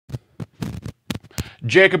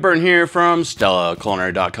Jacob Burton here from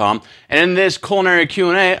StellaCulinary.com, and in this culinary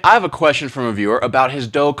Q&A, I have a question from a viewer about his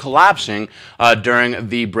dough collapsing during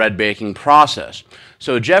the bread baking process.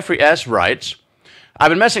 So Jeffrey S. writes, I've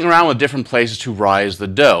been messing around with different places to rise the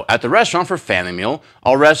dough. At the restaurant for family meal,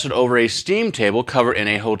 I'll rest it over a steam table covered in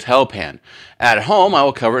a hotel pan. At home, I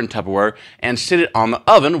will cover it in Tupperware and sit it on the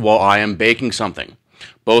oven while I am baking something.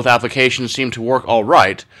 Both applications seem to work all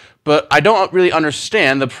right, but I don't really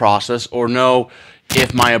understand the process or know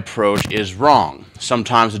if my approach is wrong.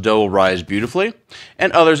 Sometimes the dough will rise beautifully,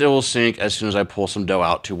 and others it will sink as soon as I pull some dough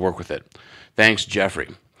out to work with it. Thanks, Jeffrey.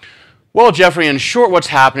 Well, Jeffrey, in short, what's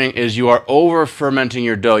happening is you are over-fermenting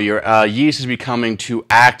your dough. Your yeast is becoming too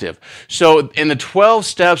active. So in the 12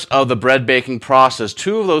 steps of the bread baking process,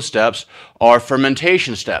 2 of those steps are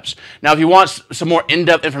fermentation steps. Now, if you want some more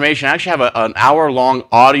in-depth information, I actually have an hour-long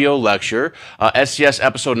audio lecture, SCS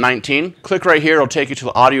episode 19. Click right here. It'll take you to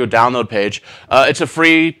the audio download page. It's a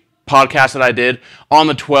free podcast that I did on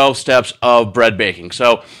the 12 steps of bread baking.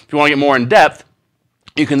 So if you want to get more in-depth,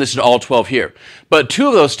 you can listen to all 12 here. But 2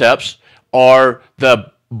 of those steps are the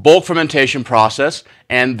bulk fermentation process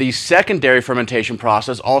and the secondary fermentation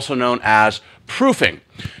process, also known as proofing.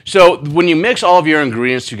 So when you mix all of your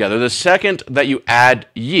ingredients together, the second that you add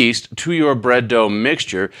yeast to your bread dough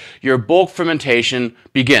mixture, your bulk fermentation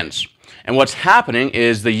begins. And what's happening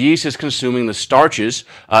is the yeast is consuming the starches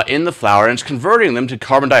in the flour and it's converting them to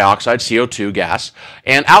carbon dioxide, CO2 gas,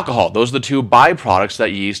 and alcohol. Those are the 2 byproducts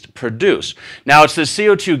that yeast produce. Now, it's the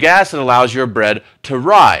CO2 gas that allows your bread to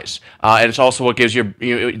rise, and it's also what gives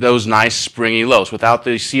you those nice springy loaves. Without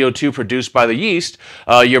the CO2 produced by the yeast,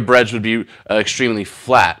 your breads would be extremely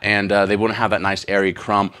flat, and they wouldn't have that nice airy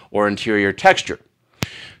crumb or interior texture.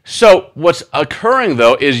 So what's occurring,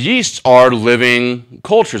 though, is yeasts are living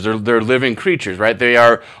cultures. They're living creatures, right? They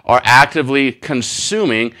are actively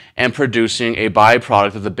consuming and producing a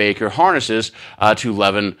byproduct that the baker harnesses to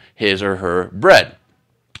leaven his or her bread.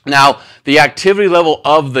 Now, the activity level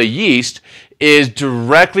of the yeast is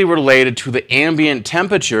directly related to the ambient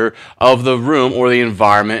temperature of the room or the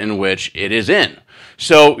environment in which it is in.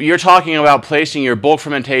 So you're talking about placing your bulk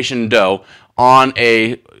fermentation dough on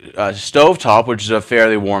a stove top, which is a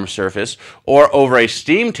fairly warm surface, or over a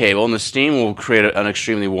steam table, and the steam will create an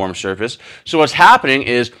extremely warm surface. So what's happening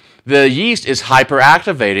is the yeast is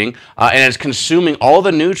hyperactivating and it's consuming all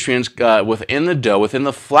the nutrients within the dough, within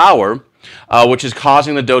the flour, which is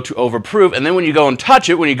causing the dough to overproof. And then when you go and touch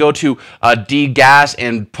it, when you go to degas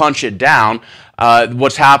and punch it down,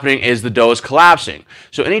 what's happening is the dough is collapsing.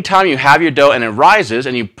 So anytime you have your dough and it rises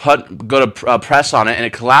and you go to press on it and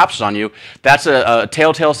it collapses on you, that's a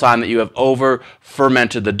telltale sign that you have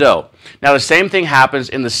over-fermented the dough. Now, the same thing happens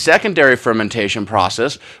in the secondary fermentation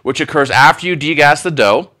process, which occurs after you degas the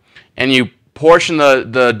dough and you portion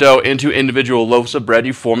the dough into individual loaves of bread,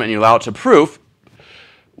 you form it and you allow it to proof.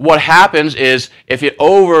 What happens is if it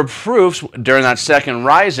overproofs during that second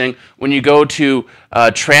rising, when you go to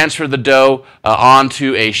transfer the dough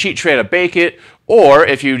onto a sheet tray to bake it, or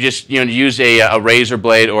if you just use a razor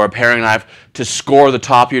blade or a paring knife to score the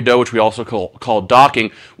top of your dough, which we also call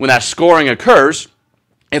docking, when that scoring occurs,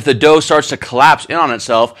 if the dough starts to collapse in on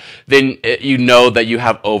itself, then you know that you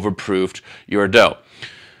have overproofed your dough.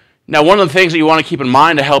 Now, one of the things that you want to keep in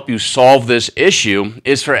mind to help you solve this issue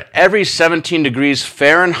is for every 17 degrees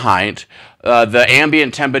Fahrenheit, the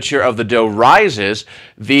ambient temperature of the dough rises,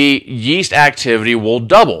 the yeast activity will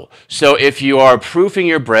double. So if you are proofing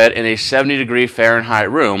your bread in a 70-degree Fahrenheit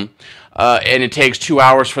room, and it takes 2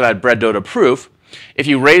 hours for that bread dough to proof, if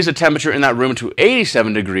you raise the temperature in that room to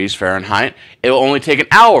 87 degrees Fahrenheit, it will only take an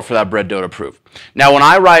hour for that bread dough to proof. Now, when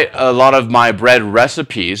I write a lot of my bread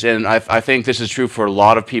recipes, and I think this is true for a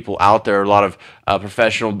lot of people out there, a lot of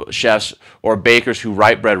professional chefs or bakers who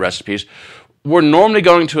write bread recipes, we're normally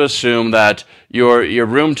going to assume that your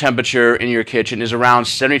room temperature in your kitchen is around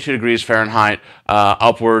 72 degrees Fahrenheit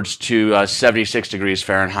upwards to 76 degrees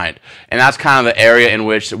Fahrenheit. And that's kind of the area in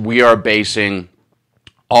which we are basing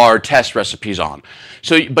our test recipes on.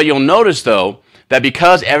 But you'll notice, though, that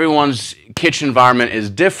because everyone's kitchen environment is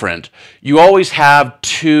different, you always have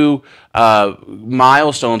 2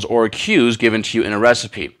 milestones or cues given to you in a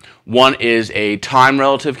recipe. One is a time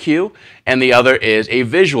relative cue, and the other is a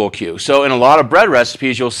visual cue. So in a lot of bread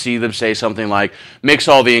recipes, you'll see them say something like, mix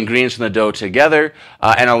all the ingredients in the dough together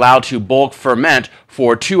and allow to bulk ferment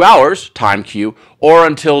for 2 hours, time cue, or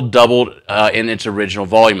until doubled in its original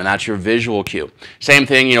volume, and that's your visual cue. Same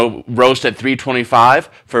thing, roast at 325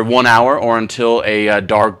 for 1 hour or until a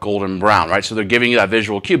dark golden brown, right? So they're giving you that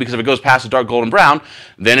visual cue, because if it goes past the dark golden brown,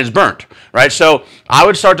 then it's burnt, right? So I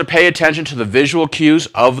would start to pay attention to the visual cues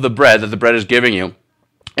of the bread that the bread is giving you.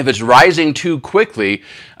 If it's rising too quickly,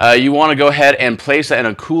 you want to go ahead and place that in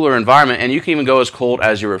a cooler environment, and you can even go as cold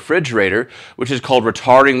as your refrigerator, which is called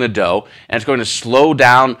retarding the dough, and it's going to slow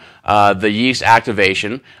down the yeast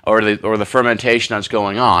activation or the fermentation that's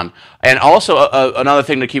going on. And also another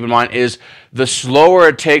thing to keep in mind is the slower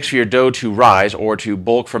it takes for your dough to rise or to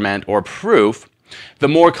bulk ferment or proof, the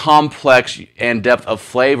more complex and depth of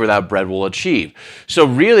flavor that bread will achieve. So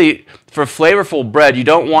really, for flavorful bread, you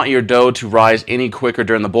don't want your dough to rise any quicker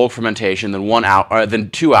during the bulk fermentation than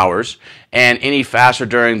 2 hours, and any faster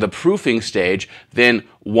during the proofing stage than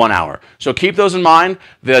 1 hour. So keep those in mind.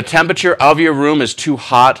 The temperature of your room is too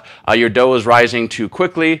hot. Your dough is rising too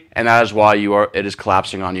quickly, and that is why it is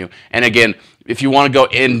collapsing on you. And again, if you want to go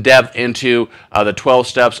in depth into the 12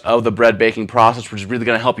 steps of the bread baking process, which is really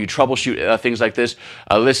going to help you troubleshoot things like this,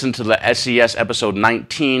 listen to the SCS episode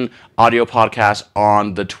 19 audio podcast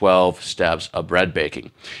on the 12 steps of bread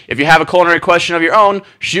baking. If you have a culinary question of your own,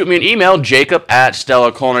 shoot me an email,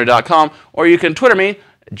 jacob@stellaculinary.com, or you can Twitter me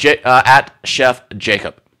at Chef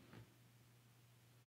Jacob.